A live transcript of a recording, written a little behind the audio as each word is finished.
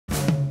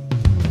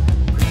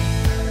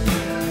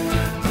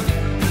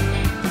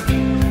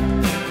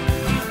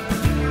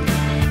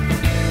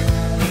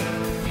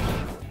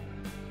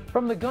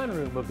From the gun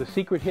room of the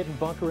secret hidden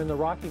bunker in the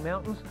Rocky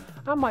Mountains,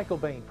 I'm Michael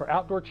Bane for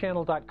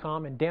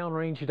OutdoorChannel.com and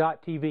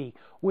Downrange.tv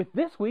with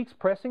this week's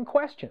pressing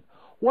question.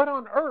 What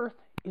on earth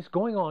is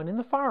going on in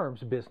the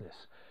firearms business?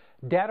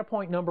 Data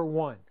point number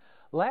one.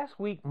 Last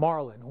week,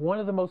 Marlin, one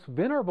of the most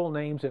venerable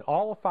names in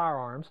all of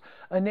firearms,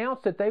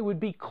 announced that they would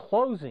be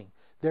closing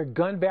their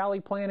Gun Valley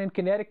plant in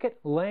Connecticut,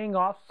 laying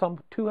off some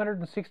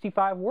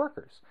 265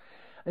 workers.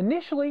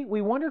 Initially,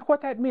 we wondered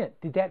what that meant.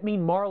 Did that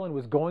mean Marlin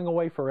was going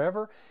away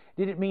forever?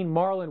 Did it mean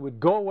Marlin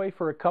would go away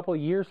for a couple of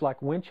years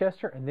like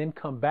Winchester and then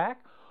come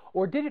back?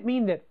 Or did it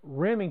mean that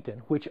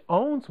Remington, which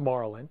owns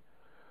Marlin,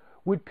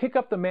 would pick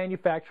up the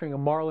manufacturing of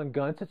Marlin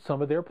guns at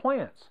some of their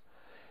plants?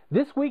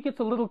 This week it's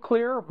a little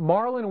clearer.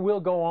 Marlin will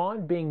go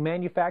on being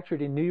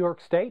manufactured in New York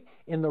State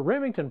in the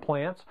Remington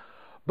plants,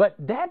 but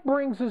that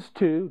brings us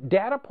to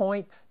data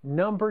point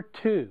number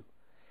two.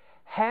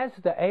 Has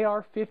the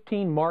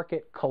AR-15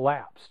 market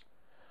collapsed?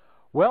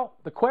 Well,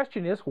 the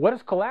question is, what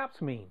does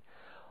collapse mean?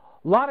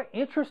 A lot of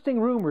interesting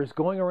rumors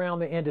going around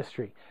the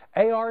industry.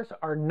 ARs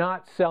are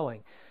not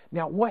selling.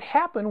 Now, what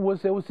happened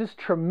was there was this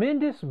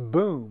tremendous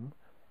boom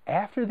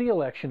after the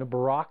election of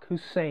Barack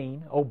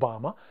Hussein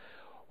Obama,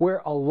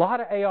 where a lot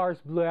of ARs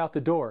blew out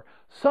the door.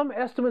 Some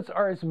estimates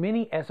are as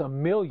many as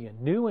 1 million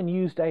new and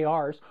used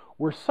ARs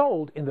were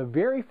sold in the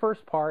very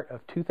first part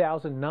of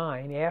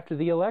 2009 after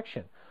the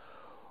election.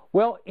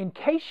 Well, in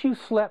case you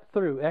slept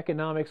through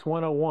Economics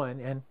 101,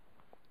 and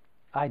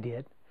I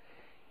did,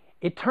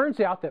 it turns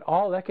out that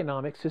all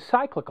economics is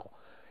cyclical.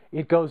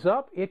 It goes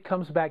up, it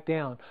comes back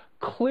down.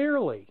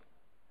 Clearly,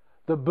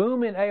 the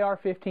boom in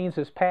AR-15s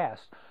has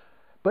passed.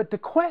 But the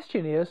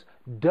question is,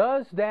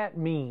 does that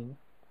mean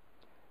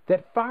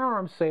that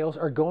firearms sales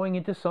are going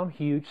into some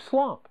huge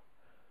slump?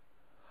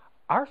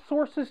 Our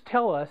sources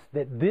tell us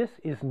that this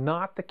is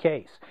not the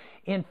case.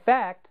 In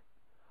fact,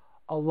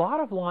 a lot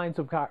of lines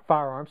of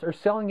firearms are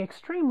selling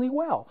extremely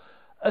well,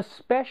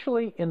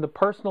 especially in the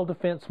personal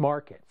defense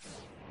market.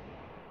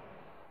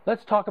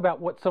 Let's talk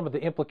about what some of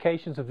the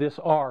implications of this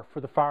are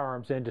for the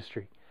firearms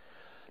industry.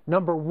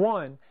 Number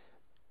one,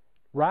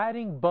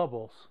 riding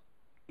bubbles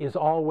is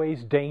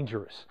always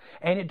dangerous.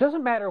 And it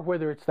doesn't matter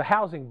whether it's the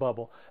housing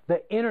bubble,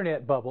 the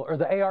internet bubble, or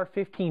the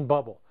AR-15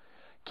 bubble.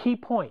 Key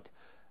point,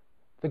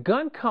 the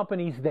gun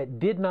companies that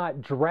did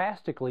not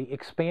drastically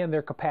expand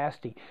their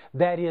capacity,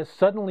 that is,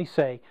 suddenly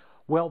say,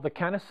 well, the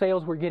kind of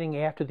sales we're getting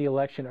after the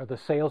election are the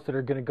sales that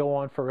are going to go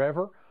on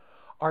forever,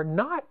 are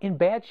not in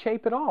bad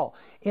shape at all.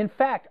 In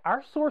fact,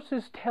 our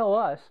sources tell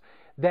us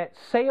that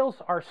sales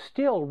are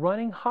still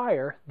running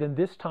higher than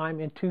this time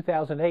in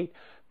 2008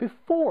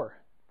 before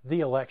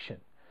the election.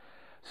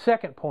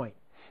 Second point,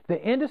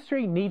 the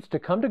industry needs to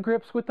come to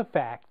grips with the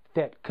fact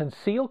that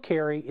concealed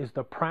carry is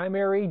the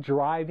primary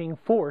driving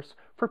force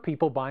for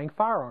people buying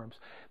firearms.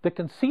 The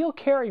concealed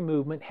carry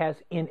movement has,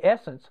 in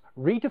essence,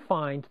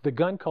 redefined the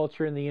gun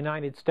culture in the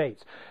United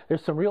States.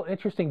 There's some real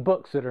interesting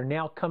books that are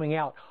now coming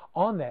out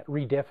on that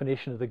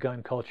redefinition of the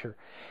gun culture.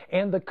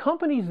 And the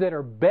companies that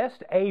are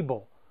best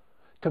able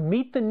to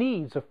meet the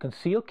needs of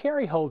concealed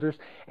carry holders,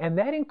 and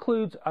that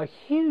includes a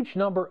huge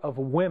number of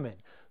women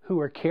who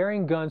are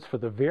carrying guns for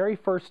the very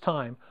first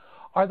time,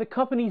 are the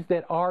companies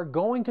that are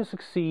going to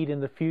succeed in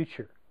the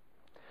future.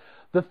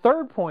 The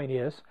third point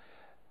is,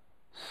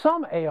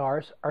 some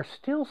ARs are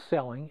still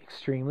selling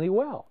extremely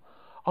well.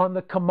 On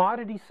the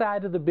commodity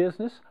side of the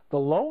business, the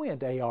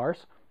low-end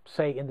ARs,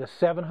 say in the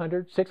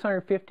 $700,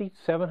 $650,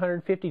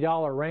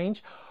 $750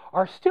 range,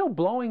 are still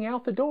blowing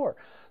out the door.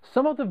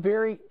 Some of the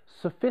very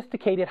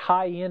sophisticated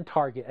high-end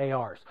target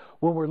ARs,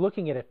 when we're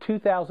looking at a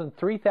 $2,000,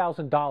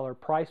 $3,000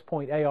 price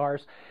point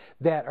ARs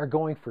that are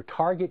going for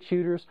target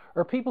shooters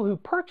or people who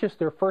purchased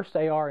their first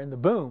AR in the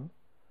boom,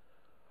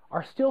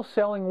 are still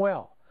selling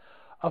well.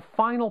 A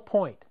final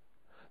point.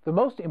 The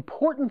most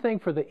important thing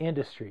for the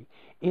industry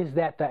is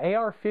that the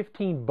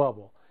AR-15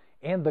 bubble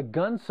and the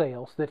gun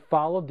sales that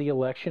followed the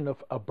election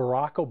of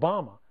Barack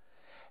Obama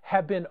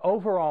have been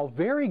overall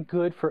very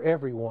good for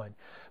everyone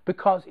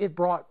because it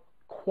brought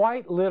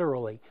quite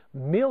literally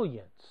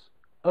millions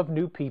of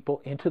new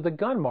people into the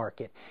gun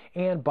market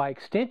and by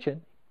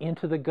extension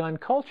into the gun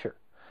culture.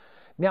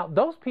 Now,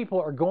 those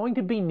people are going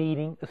to be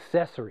needing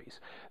accessories.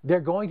 They're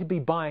going to be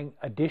buying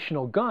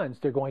additional guns.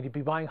 They're going to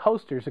be buying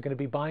holsters. They're going to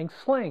be buying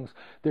slings.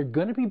 They're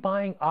going to be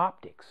buying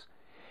optics.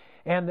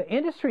 And the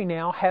industry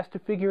now has to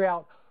figure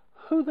out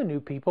who the new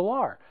people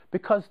are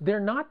because they're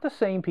not the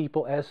same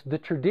people as the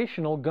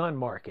traditional gun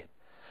market.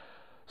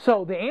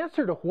 So the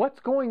answer to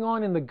what's going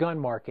on in the gun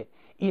market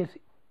is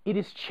it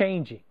is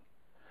changing.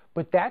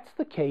 But that's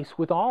the case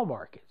with all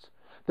markets.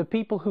 The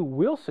people who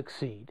will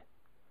succeed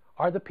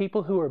are the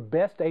people who are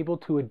best able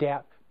to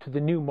adapt to the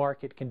new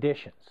market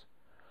conditions.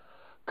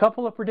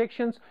 Couple of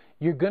predictions,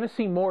 you're going to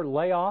see more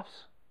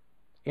layoffs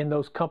in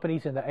those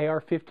companies in the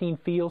AR-15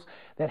 fields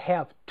that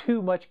have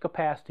too much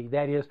capacity,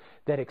 that is,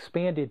 that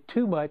expanded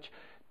too much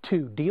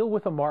to deal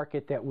with a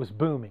market that was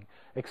booming.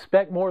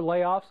 Expect more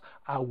layoffs.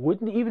 I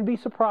wouldn't even be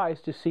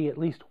surprised to see at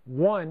least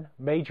one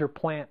major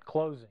plant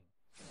closing.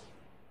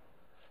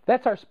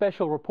 That's our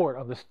special report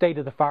on the state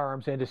of the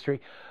firearms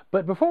industry.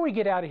 But before we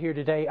get out of here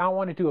today, I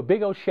want to do a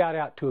big old shout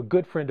out to a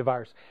good friend of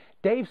ours,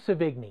 Dave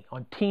Savigny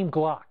on Team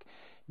Glock.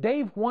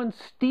 Dave won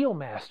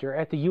Steelmaster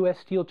at the U.S.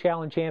 Steel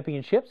Challenge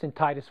Championships in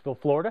Titusville,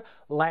 Florida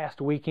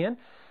last weekend.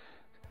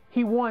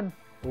 He won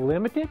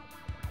Limited,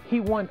 he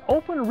won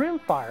Open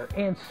Rimfire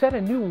and set a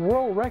new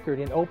world record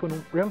in Open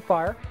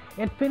Rimfire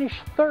and finished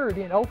third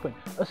in Open.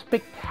 A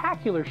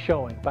spectacular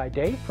showing by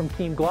Dave from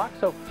Team Glock.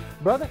 So,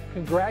 brother,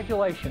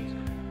 congratulations.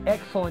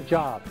 Excellent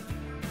job.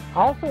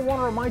 I also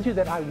want to remind you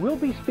that I will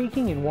be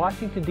speaking in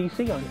Washington,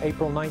 D.C. on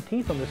April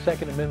 19th on the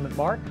Second Amendment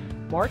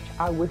March.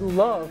 I would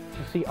love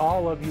to see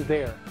all of you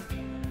there.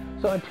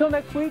 So until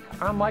next week,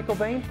 I'm Michael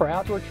Bane for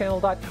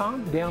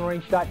OutdoorChannel.com,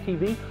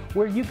 Downrange.tv,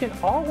 where you can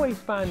always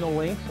find the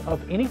links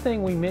of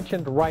anything we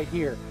mentioned right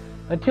here.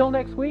 Until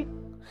next week,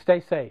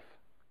 stay safe.